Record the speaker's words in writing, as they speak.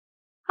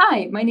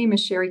Hi, my name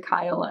is Sherry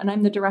Kyle, and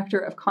I'm the Director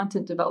of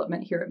Content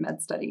Development here at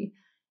MedStudy.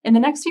 In the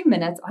next few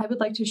minutes, I would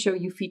like to show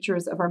you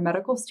features of our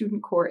medical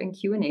student core and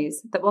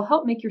Q&As that will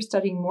help make your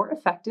studying more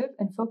effective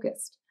and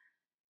focused.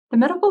 The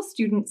medical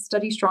student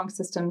study strong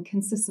system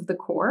consists of the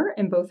core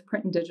in both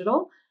print and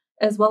digital,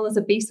 as well as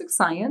a basic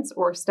science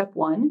or Step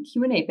 1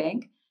 Q&A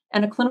bank,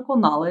 and a clinical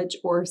knowledge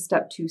or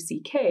Step 2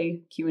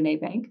 CK Q&A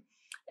bank,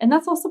 and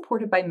that's all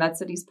supported by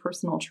MedStudy's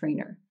personal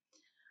trainer.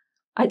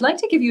 I'd like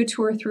to give you a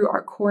tour through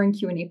our core and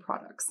Q&A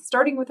products,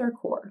 starting with our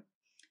core.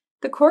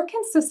 The core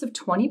consists of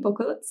 20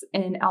 booklets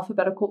in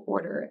alphabetical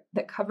order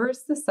that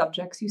covers the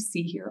subjects you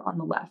see here on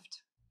the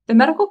left. The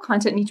medical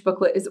content in each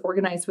booklet is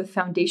organized with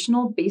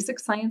foundational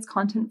basic science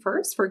content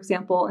first, for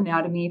example,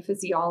 anatomy,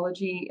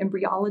 physiology,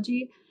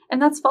 embryology,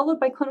 and that's followed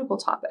by clinical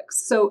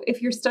topics. So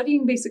if you're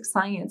studying basic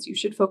science, you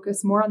should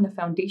focus more on the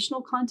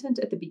foundational content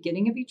at the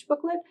beginning of each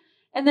booklet,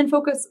 and then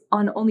focus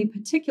on only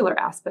particular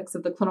aspects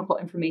of the clinical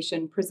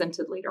information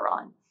presented later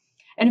on.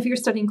 And if you're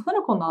studying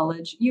clinical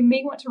knowledge, you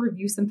may want to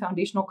review some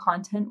foundational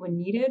content when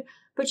needed,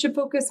 but should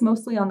focus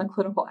mostly on the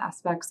clinical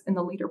aspects in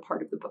the later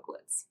part of the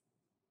booklets.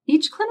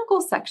 Each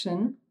clinical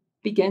section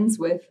begins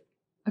with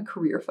a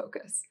career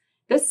focus.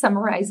 This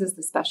summarizes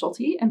the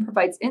specialty and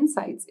provides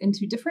insights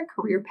into different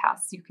career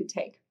paths you could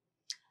take.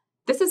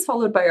 This is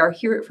followed by our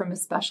Hear It From a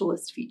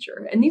Specialist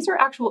feature, and these are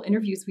actual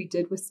interviews we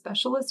did with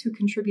specialists who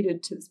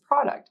contributed to this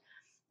product.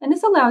 And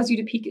this allows you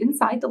to peek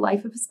inside the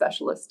life of a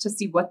specialist to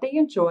see what they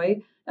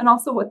enjoy and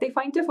also what they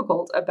find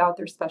difficult about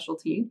their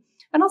specialty,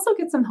 and also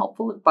get some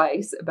helpful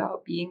advice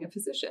about being a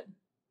physician.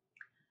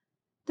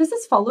 This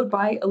is followed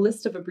by a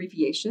list of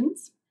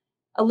abbreviations.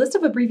 A list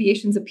of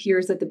abbreviations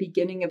appears at the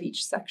beginning of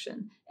each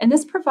section, and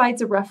this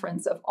provides a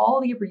reference of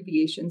all the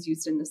abbreviations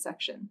used in the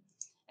section.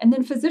 And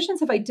then physicians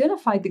have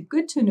identified the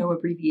good-to-know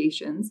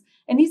abbreviations,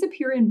 and these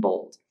appear in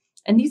bold.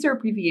 And these are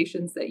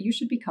abbreviations that you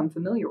should become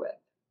familiar with.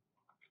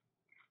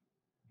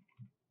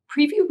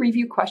 Preview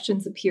review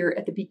questions appear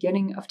at the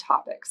beginning of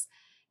topics.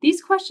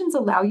 These questions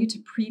allow you to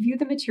preview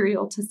the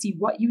material to see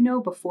what you know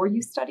before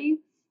you study,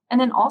 and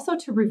then also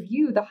to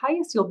review the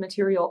highest yield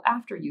material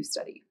after you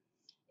study.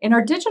 In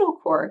our digital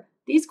core,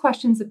 these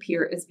questions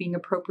appear as being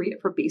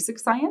appropriate for basic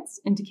science,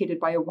 indicated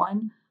by a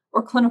 1,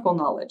 or clinical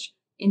knowledge,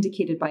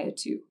 indicated by a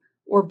 2,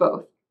 or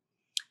both.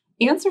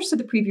 Answers to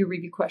the preview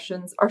review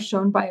questions are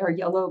shown by our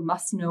yellow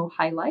must-know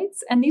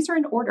highlights, and these are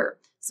in order.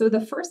 So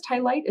the first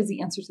highlight is the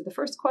answer to the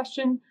first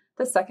question,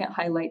 the second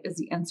highlight is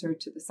the answer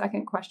to the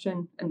second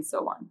question, and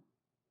so on.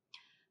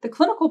 The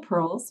clinical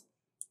pearls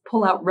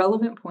pull out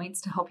relevant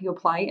points to help you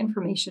apply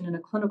information in a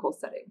clinical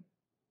setting.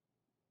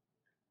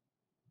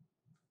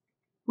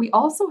 We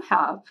also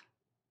have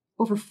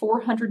over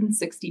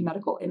 460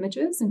 medical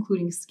images,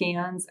 including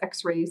scans,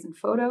 x-rays, and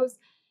photos,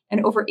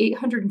 and over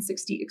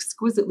 860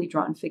 exquisitely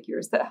drawn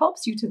figures that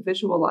helps you to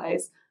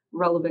visualize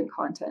relevant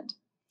content.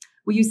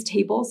 We use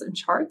tables and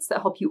charts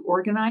that help you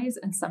organize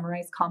and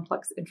summarize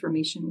complex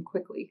information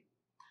quickly.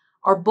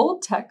 Our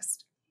bold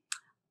text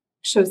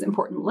shows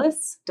important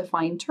lists,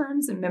 defined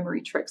terms, and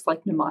memory tricks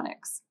like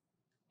mnemonics.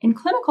 In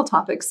clinical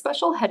topics,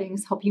 special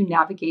headings help you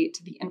navigate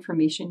to the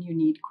information you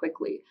need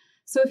quickly.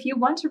 So if you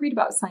want to read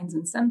about signs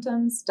and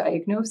symptoms,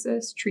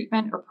 diagnosis,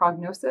 treatment, or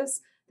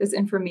prognosis, this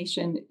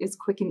information is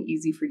quick and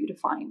easy for you to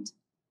find.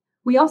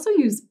 We also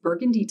use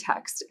burgundy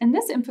text, and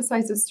this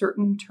emphasizes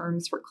certain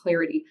terms for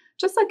clarity,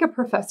 just like a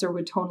professor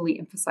would tonally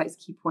emphasize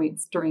key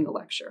points during a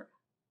lecture.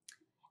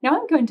 Now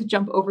I'm going to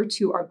jump over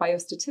to our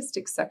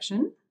biostatistics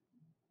section.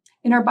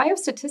 In our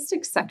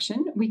biostatistics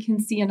section, we can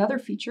see another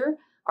feature,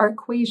 our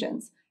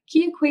equations.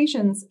 Key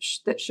equations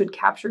that should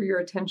capture your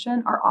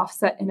attention are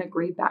offset in a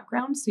gray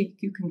background so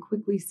you can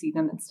quickly see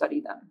them and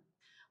study them.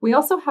 We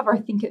also have our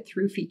Think It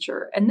Through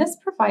feature, and this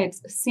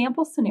provides a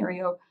sample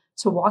scenario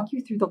to walk you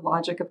through the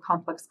logic of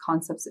complex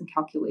concepts and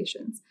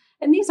calculations.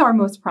 And these are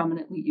most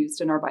prominently used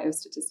in our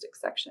biostatistics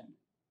section.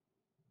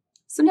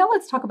 So now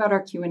let's talk about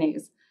our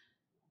Q&As.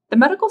 The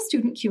medical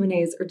student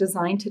Q&As are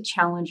designed to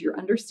challenge your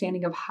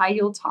understanding of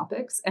high-yield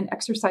topics and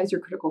exercise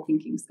your critical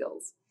thinking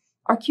skills.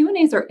 Our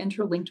Q&As are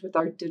interlinked with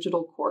our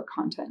digital core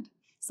content.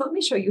 So let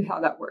me show you how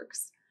that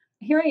works.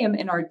 Here I am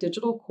in our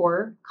digital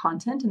core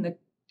content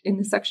in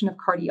the section of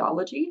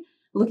cardiology,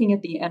 looking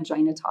at the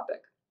angina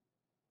topic.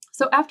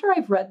 So after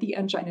I've read the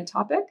angina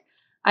topic,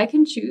 I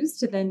can choose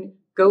to then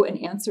go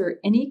and answer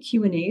any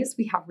Q&As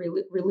we have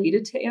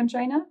related to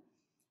angina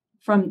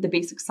from the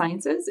basic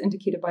sciences,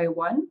 indicated by a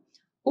 1,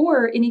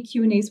 or any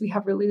Q&As we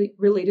have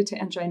related to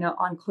angina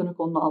on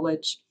clinical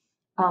knowledge,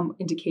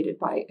 indicated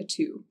by a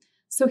 2.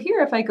 So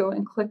here, if I go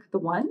and click the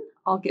 1,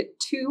 I'll get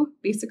 2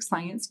 basic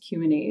science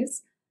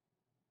Q&As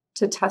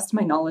to test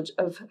my knowledge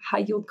of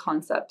high-yield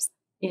concepts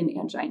in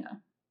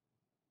angina.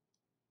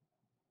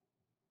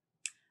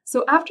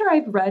 So after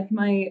I've read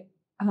my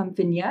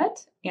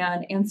vignette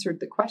and answered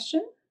the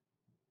question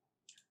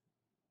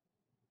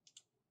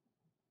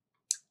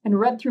and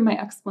read through my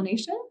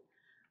explanation,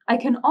 I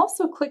can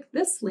also click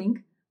this link,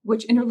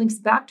 which interlinks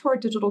back to our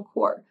digital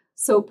core.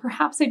 So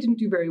perhaps I didn't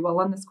do very well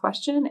on this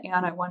question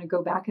and I want to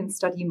go back and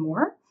study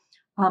more.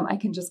 I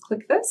can just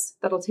click this.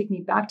 That'll take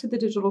me back to the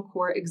digital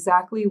core,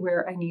 exactly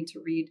where I need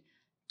to read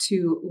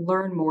to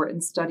learn more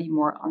and study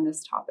more on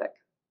this topic.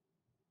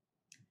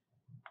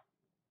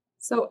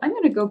 So I'm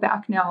going to go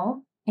back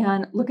now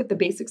and look at the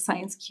basic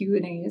science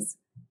Q&As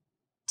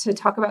to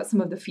talk about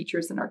some of the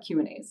features in our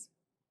Q&As.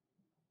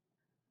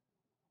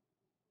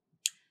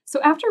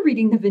 So after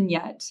reading the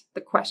vignette,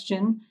 the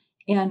question,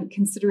 and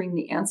considering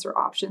the answer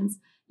options,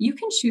 you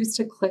can choose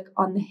to click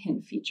on the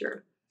hint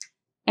feature.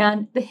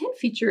 And the hint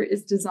feature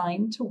is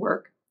designed to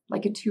work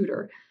like a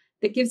tutor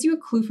that gives you a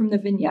clue from the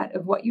vignette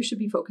of what you should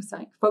be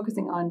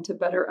focusing on to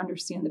better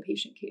understand the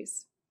patient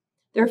case.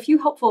 There are a few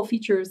helpful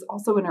features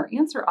also in our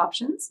answer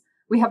options.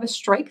 We have a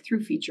strike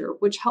through feature,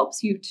 which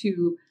helps you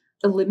to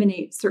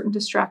eliminate certain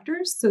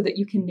distractors so that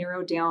you can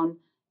narrow down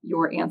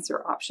your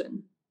answer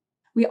option.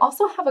 We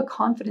also have a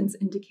confidence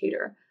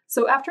indicator.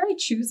 So after I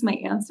choose my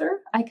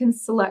answer, I can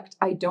select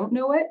I don't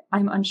know it,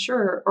 I'm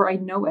unsure, or I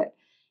know it.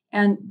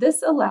 And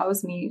this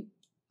allows me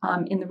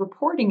in the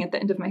reporting at the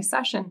end of my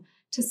session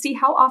to see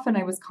how often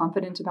I was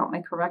confident about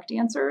my correct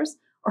answers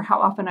or how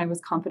often I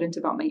was confident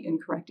about my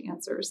incorrect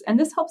answers. And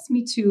this helps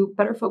me to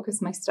better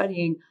focus my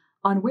studying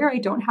on where I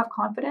don't have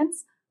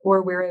confidence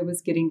or where I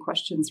was getting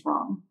questions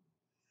wrong.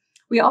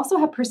 We also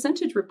have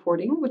percentage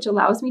reporting, which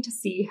allows me to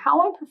see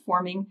how I'm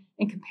performing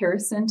in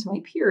comparison to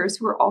my peers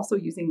who are also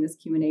using this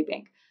Q&A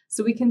bank.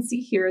 So we can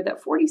see here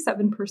that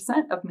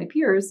 47% of my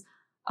peers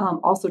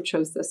also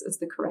chose this as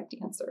the correct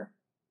answer.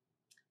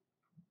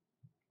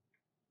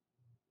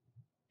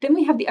 Then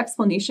we have the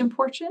explanation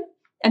portion,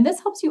 and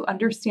this helps you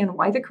understand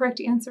why the correct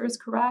answer is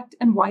correct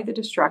and why the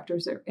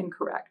distractors are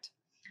incorrect.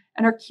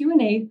 And our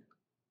Q&A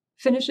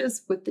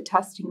finishes with the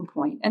testing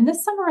point, and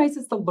this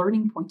summarizes the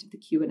learning point of the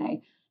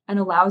Q&A and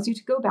allows you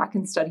to go back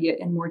and study it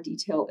in more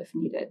detail if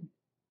needed.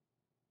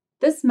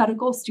 This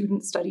medical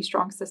student study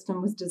strong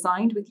system was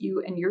designed with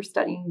you and your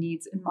studying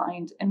needs in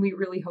mind, and we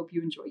really hope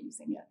you enjoy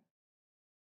using it.